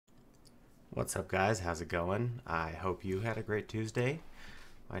What's up, guys? How's it going? I hope you had a great Tuesday.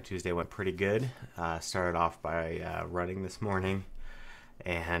 My Tuesday went pretty good. Started off by running this morning,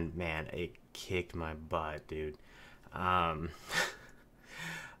 and man, it kicked my butt, dude. Um,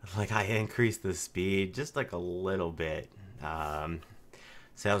 like I increased the speed just like a little bit. So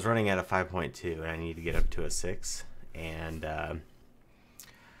I was running at a 5.2, and I need to get up to a 6, and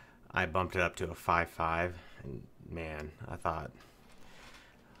I bumped it up to a 5.5, and man, I thought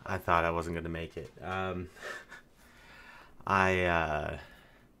I wasn't going to make it. I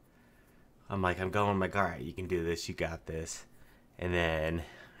I'm like, I'm like, all right, you can do this, you got this. And then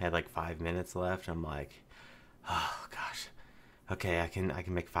I had like 5 minutes left. I'm like, oh gosh, okay, I can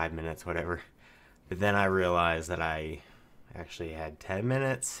make 5 minutes, whatever. But then I realized that I actually had 10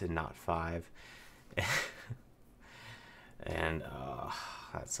 minutes and not five, and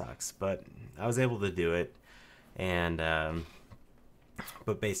that sucks. But I was able to do it, and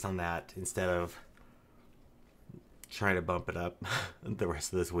but based on that, instead of trying to bump it up the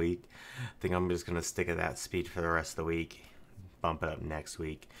rest of this week, I think I'm just gonna stick at that speed for the rest of the week, bump it up next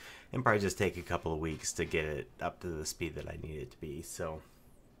week, and probably just take a couple of weeks to get it up to the speed that I need it to be. So,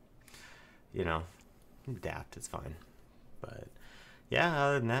 you know, adapt, it's fine. But yeah,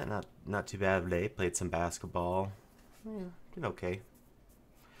 other than that, not too bad of a day. Played some basketball. Yeah, did okay.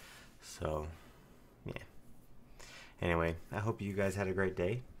 So, yeah. Anyway, I hope you guys had a great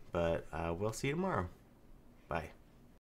day, but we'll see you tomorrow. Bye.